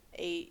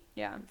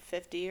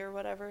 8:50 or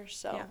whatever.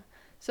 So yeah.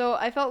 So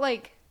I felt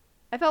like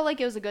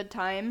it was a good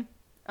time.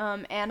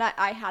 And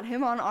I had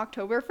him on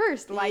October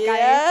 1st,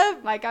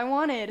 I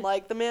wanted.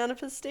 Like the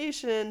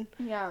manifestation.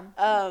 Yeah.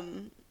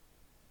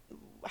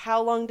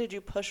 How long did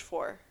you push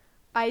for?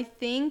 I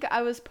think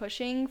I was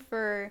pushing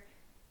for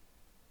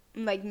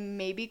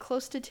maybe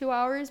close to 2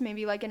 hours,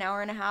 maybe an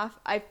hour and a half.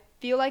 I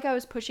feel like I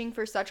was pushing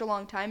for such a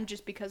long time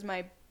just because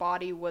my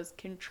body was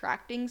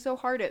contracting so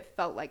hard. It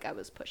felt like I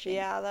was pushing.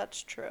 Yeah,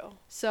 that's true.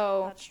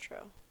 So that's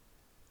true.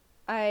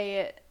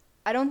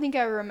 I don't think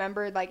I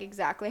remembered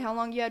exactly how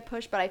long you had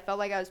pushed, but I felt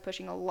like I was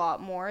pushing a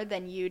lot more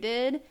than you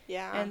did.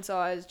 Yeah. And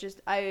so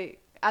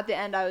at the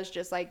end I was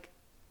just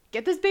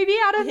get this baby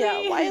out of me.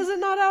 Yeah, why is it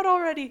not out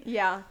already?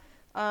 Yeah.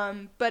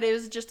 But it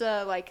was just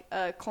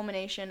a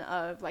culmination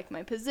of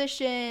my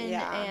position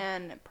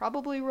and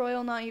probably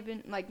Royal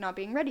not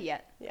being ready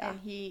yet. Yeah. And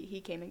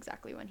he came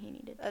exactly when he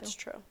needed to. That's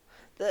true.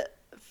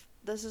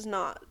 This is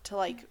not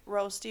to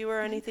roast you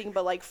or anything,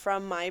 but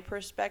from my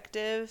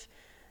perspective,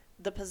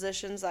 the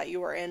positions that you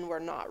were in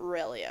were not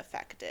really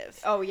effective.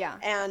 Oh yeah.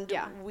 And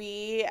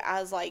we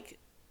as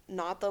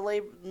not the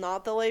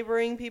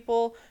laboring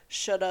people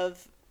should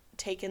have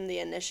taken the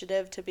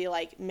initiative to be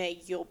Meg,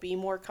 you'll be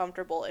more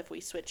comfortable if we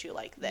switch you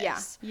like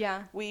this.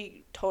 Yeah.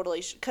 We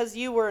totally should, because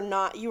you were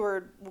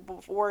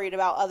worried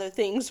about other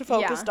things,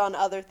 focused on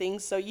other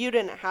things, so you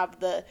didn't have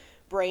the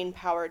brain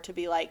power to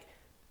be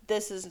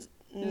this is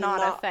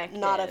not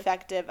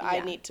effective. Yeah. I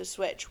need to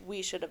switch.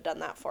 We should have done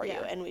that for you,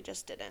 and we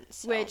just didn't.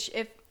 So. Which,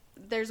 if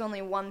there's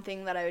only one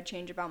thing that I would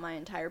change about my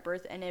entire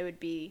birth, and it would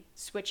be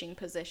switching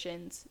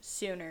positions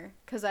sooner,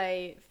 because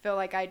I feel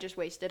like I just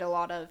wasted a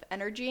lot of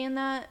energy in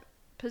that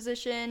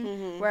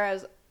position,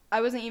 whereas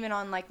I wasn't even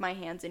on, like, my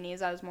hands and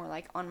knees. I was more,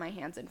 like, on my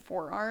hands and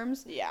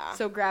forearms. Yeah.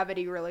 So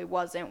gravity really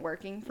wasn't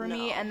working for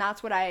me. And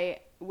that's what I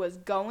was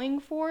going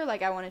for.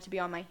 Like, I wanted to be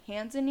on my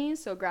hands and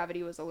knees, so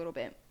gravity was a little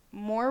bit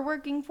more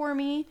working for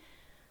me.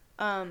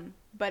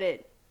 But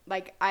it,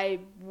 like, I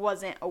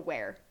wasn't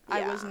aware. Yeah.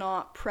 I was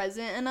not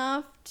present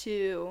enough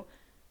to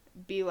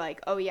be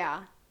like, oh,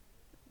 yeah,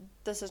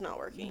 this is not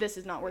working. This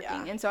is not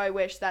working. Yeah. And so I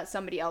wish that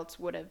somebody else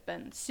would have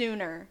been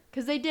sooner.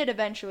 Because they did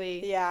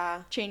eventually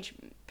change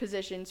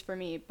positions for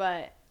me.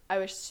 But I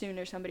wish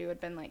sooner somebody would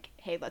have been like,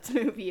 hey, let's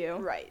move you.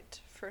 Right.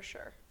 For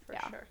sure. For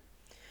sure.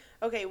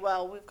 Okay,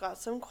 well, we've got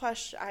some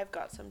questions. I've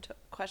got some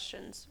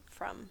questions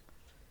from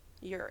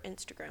your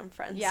Instagram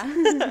friends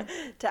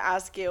to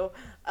ask you.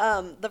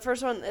 The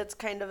first one, it's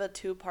kind of a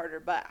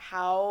two-parter, but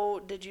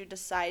how did you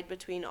decide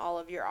between all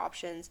of your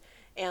options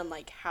and,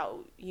 like,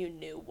 how you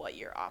knew what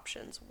your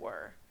options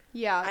were?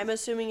 Yeah. I'm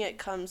assuming it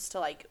comes to,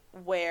 like,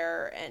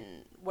 where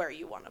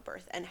you want to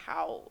birth and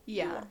how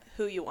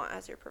who you want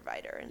as your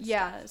provider and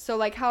stuff. So,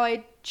 like, how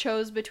I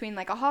chose between,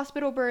 like, a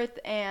hospital birth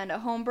and a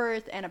home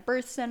birth and a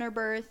birth center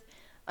birth,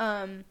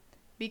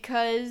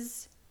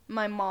 because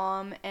my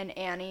mom and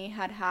Annie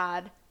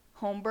had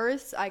home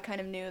births, I kind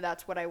of knew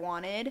that's what I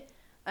wanted.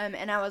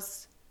 And I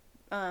was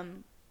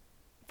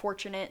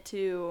fortunate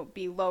to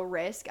be low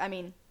risk. I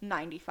mean,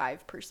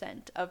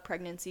 95% of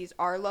pregnancies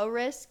are low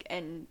risk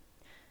and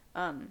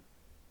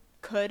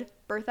could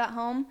birth at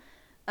home.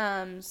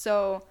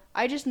 So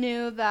I just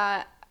knew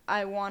that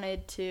I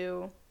wanted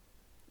to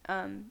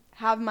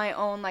have my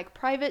own, like,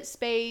 private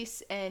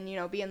space and, you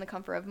know, be in the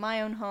comfort of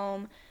my own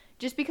home,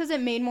 just because it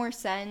made more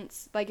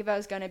sense, like, if I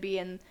was going to be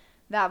in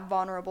that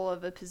vulnerable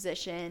of a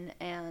position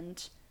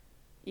and,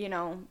 you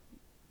know,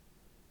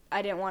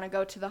 I didn't want to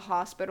go to the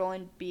hospital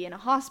and be in a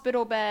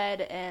hospital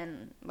bed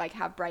and, like,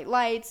 have bright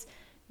lights.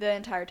 The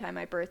entire time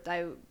I birthed,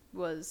 I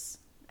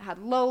had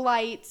low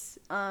lights,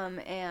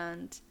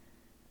 and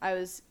I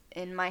was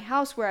in my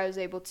house where I was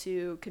able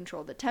to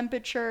control the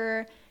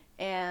temperature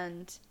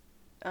and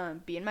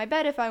be in my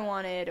bed if I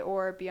wanted,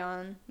 or be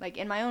on, like,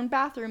 in my own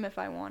bathroom if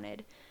I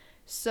wanted.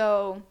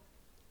 So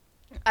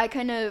I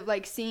kind of,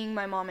 like, seeing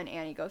my mom and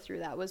Annie go through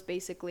that was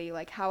basically,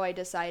 like, how I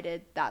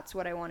decided that's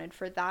what I wanted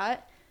for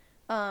that.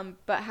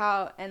 But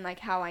how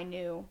I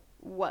knew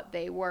what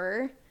they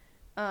were.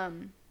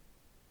 And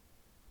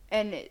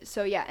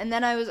so, yeah. And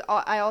then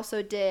I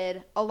also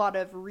did a lot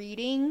of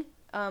reading,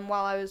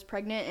 while I was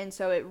pregnant. And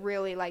so it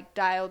really, like,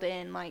 dialed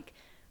in, like,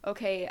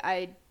 okay,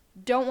 I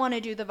don't want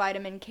to do the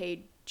vitamin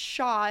K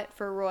shot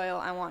for Royal.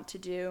 I want to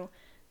do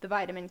the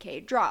vitamin K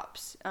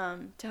drops,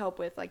 to help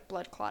with, like,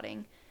 blood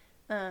clotting.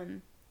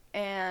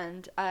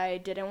 And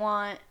I didn't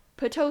want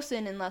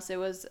Pitocin unless it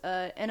was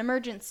an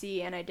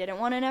emergency, and I didn't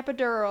want an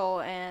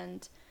epidural,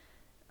 and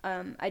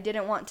I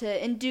didn't want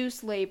to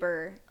induce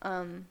labor.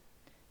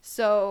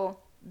 So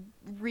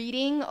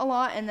reading a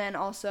lot, and then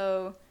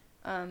also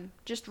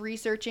just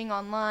researching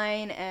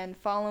online and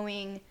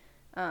following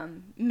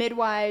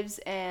midwives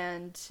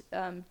and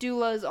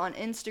doulas on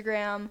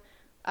Instagram,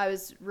 I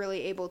was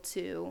really able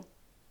to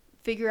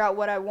figure out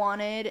what I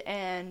wanted.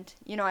 And,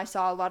 you know, I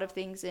saw a lot of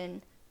things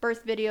in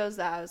birth videos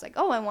that I was like,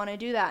 oh, I want to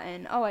do that,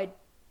 and oh, I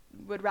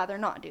would rather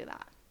not do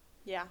that.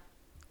 Yeah,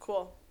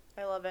 cool.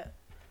 I love it.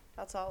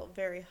 That's all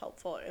very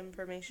helpful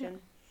information.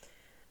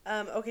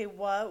 Okay,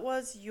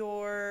 let's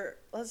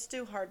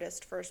do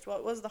hardest first.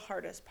 What was the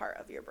hardest part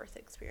of your birth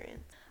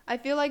experience? I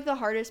feel like the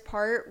hardest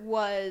part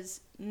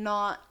was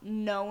not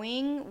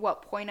knowing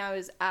what point I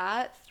was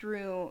at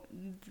through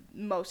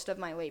most of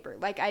my labor.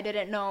 Like, I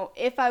didn't know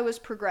if I was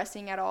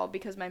progressing at all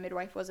because my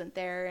midwife wasn't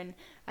there and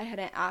I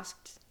hadn't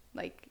asked,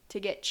 like, to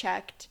get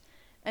checked.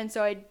 And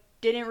so I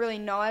didn't really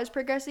know I was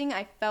progressing.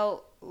 I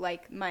felt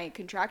like my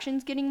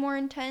contractions getting more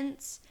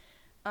intense,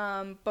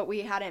 but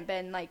we hadn't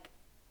been, like,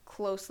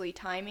 closely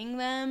timing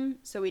them,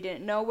 so we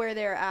didn't know where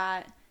they're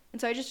at.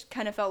 And so I just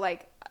kind of felt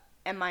like,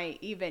 am I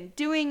even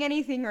doing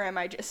anything, or am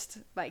I just,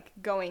 like,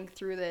 going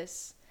through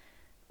this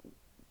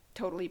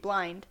totally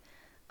blind?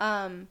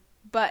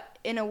 But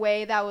in a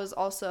way that was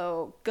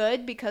also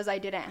good, because I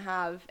didn't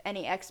have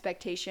any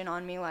expectation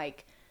on me,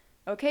 like,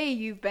 okay,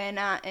 you've been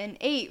at an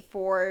 8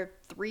 for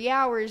 3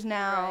 hours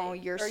now,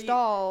 right. You're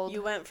stalled.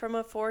 You went from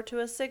a 4 to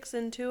a 6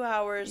 in 2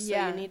 hours,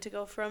 so you need to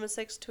go from a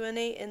 6 to an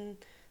 8 in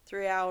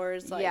 3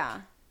 hours. Like.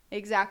 Yeah,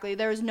 exactly.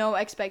 There was no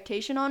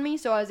expectation on me,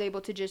 so I was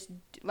able to just,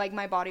 like,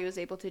 my body was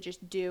able to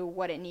just do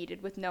what it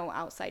needed with no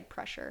outside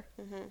pressure.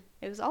 Mm-hmm.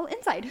 It was all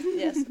inside.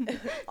 Yes,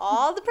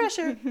 all the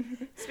pressure.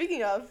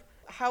 Speaking of,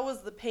 how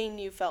was the pain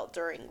you felt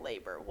during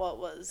labor? What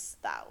was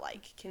that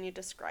like? Can you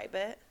describe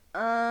it?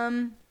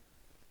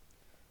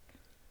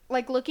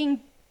 Like,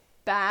 looking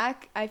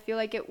back, I feel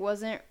like it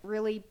wasn't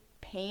really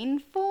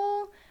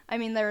painful. I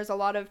mean, there was a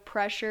lot of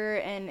pressure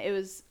and it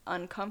was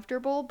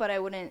uncomfortable, but I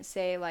wouldn't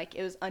say, like,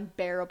 it was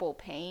unbearable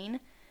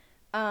pain.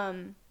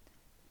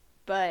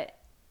 But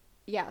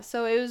yeah,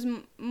 so it was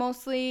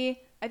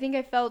mostly, I think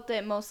I felt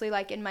it mostly,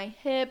 like, in my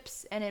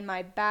hips and in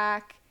my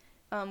back,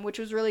 which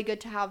was really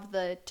good to have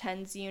the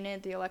TENS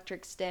unit, the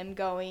electric stim,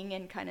 going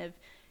and kind of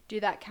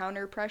do that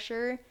counter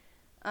pressure.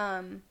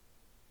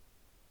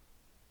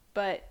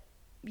 But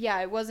yeah,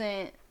 I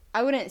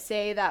wouldn't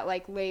say that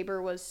like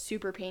labor was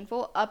super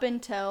painful up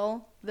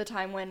until the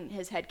time when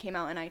his head came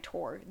out and I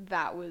tore.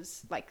 That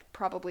was like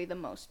probably the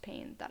most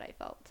pain that I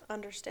felt.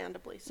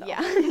 Understandably so.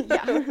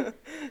 Yeah.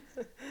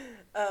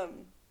 Yeah.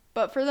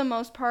 But for the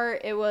most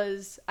part,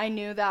 I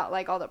knew that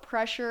like all the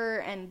pressure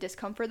and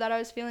discomfort that I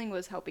was feeling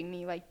was helping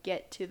me like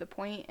get to the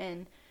point.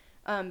 And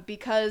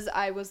because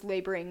I was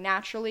laboring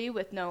naturally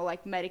with no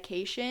like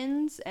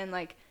medications, and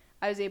like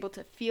I was able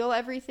to feel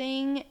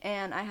everything,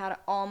 and I had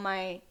all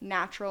my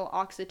natural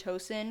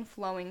oxytocin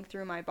flowing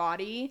through my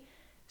body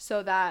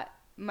so that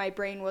my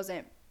brain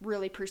wasn't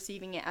really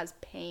perceiving it as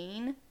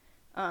pain,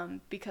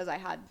 because I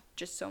had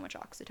just so much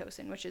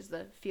oxytocin, which is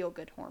the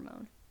feel-good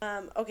hormone.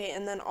 Okay,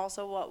 and then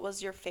also, what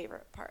was your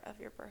favorite part of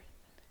your birth?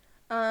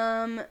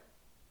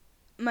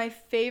 My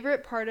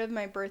favorite part of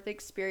my birth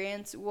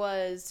experience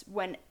was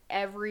when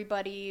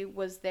everybody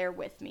was there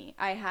with me.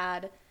 I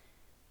had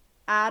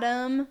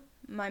Adam,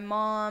 my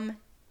mom,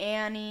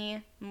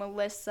 Annie,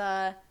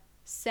 Melissa,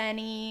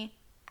 Senny,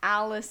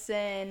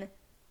 Allison,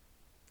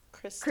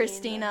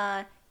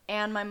 Christina,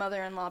 and my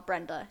mother-in-law,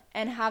 Brenda.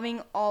 And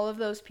having all of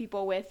those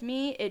people with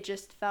me, it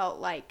just felt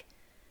like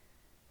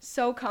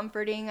so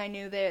comforting. I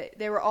knew that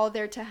they were all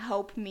there to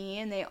help me,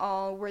 and they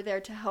all were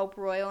there to help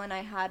Royal, and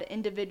I had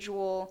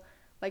individual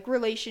like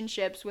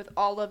relationships with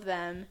all of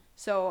them.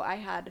 So I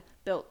had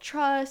built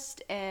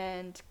trust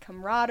and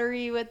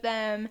camaraderie with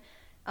them.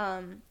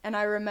 And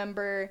I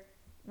remember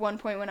one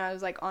point when I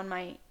was like on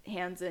my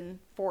hands and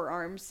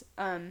forearms,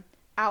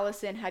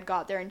 Allison had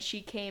got there and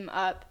she came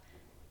up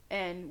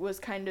and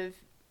was kind of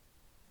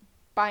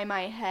by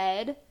my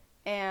head,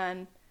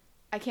 and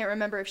I can't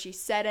remember if she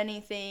said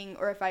anything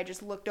or if I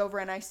just looked over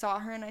and I saw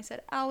her and I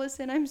said,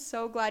 "Allison, I'm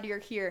so glad you're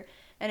here."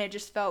 And it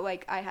just felt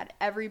like I had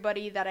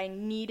everybody that I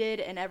needed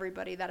and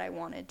everybody that I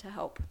wanted to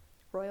help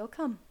Royal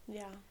come.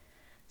 Yeah.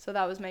 So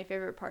that was my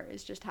favorite part,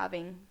 is just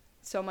having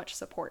so much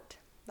support.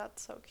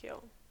 That's so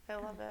cute. I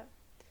love it.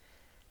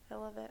 I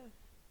love it.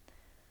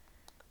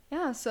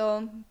 Yeah,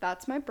 so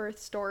that's my birth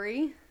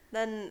story.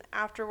 Then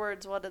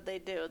afterwards, what did they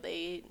do?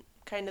 They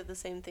kind of the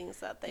same things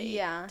that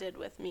they did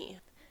with me.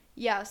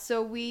 Yeah,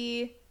 so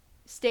we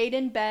stayed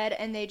in bed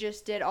and they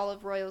just did all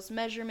of Royal's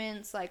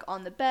measurements like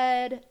on the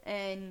bed,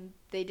 and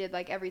they did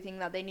like everything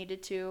that they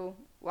needed to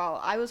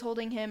while I was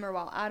holding him or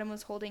while Adam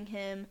was holding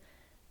him.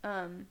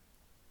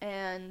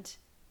 And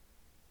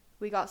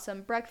we got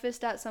some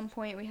breakfast at some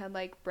point. We had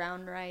like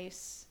brown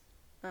rice,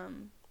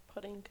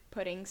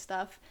 pudding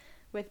stuff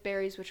with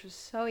berries, which was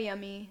so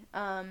yummy.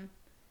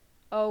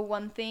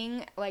 One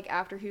thing, like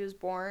after he was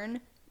born,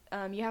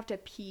 you have to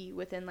pee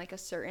within like a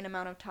certain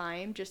amount of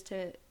time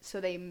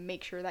so they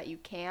make sure that you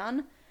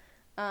can.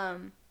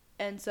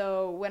 And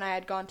so when I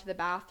had gone to the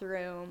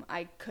bathroom,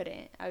 I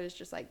couldn't. I was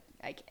just like,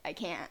 I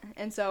can't.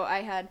 And so I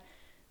had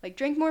like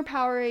drink more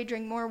Powerade,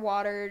 drink more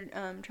water,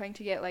 trying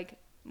to get like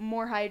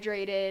more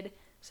hydrated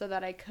so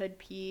that I could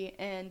pee.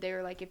 And they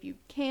were like, if you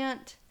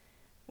can't,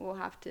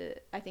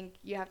 I think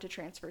you have to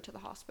transfer to the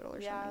hospital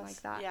or something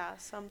like that. Yeah,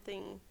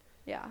 something.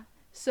 Yeah.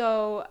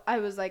 So I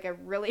was like, I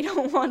really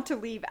don't want to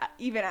leave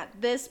even at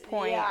this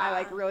point. Yeah. I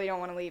like really don't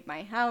want to leave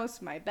my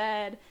house, my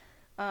bed.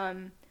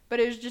 But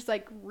it was just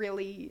like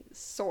really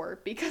sore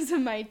because of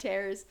my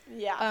tears.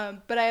 Yeah.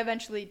 But I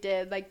eventually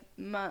did. Like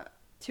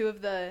two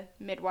of the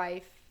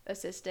midwife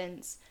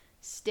assistants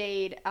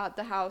stayed at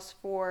the house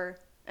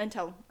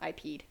until I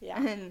peed.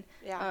 Yeah.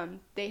 And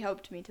they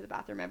helped me to the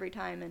bathroom every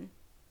time, and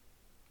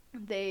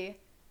they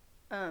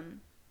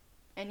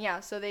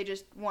so they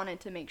just wanted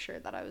to make sure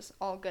that I was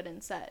all good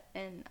and set,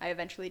 and I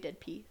eventually did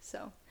pee,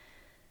 so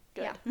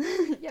good. Yeah.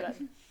 Yeah.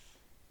 Good.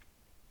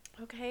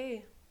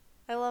 Okay.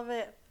 I love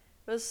it.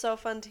 It was so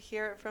fun to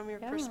hear it from your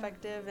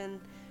perspective, and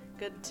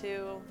good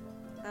to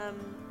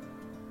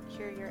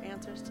hear your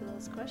answers to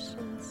those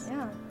questions.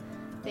 Yeah.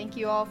 Thank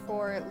you all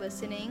for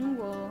listening.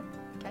 We'll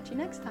catch you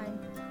next time.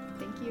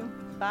 Thank you.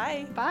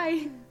 Bye.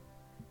 Bye.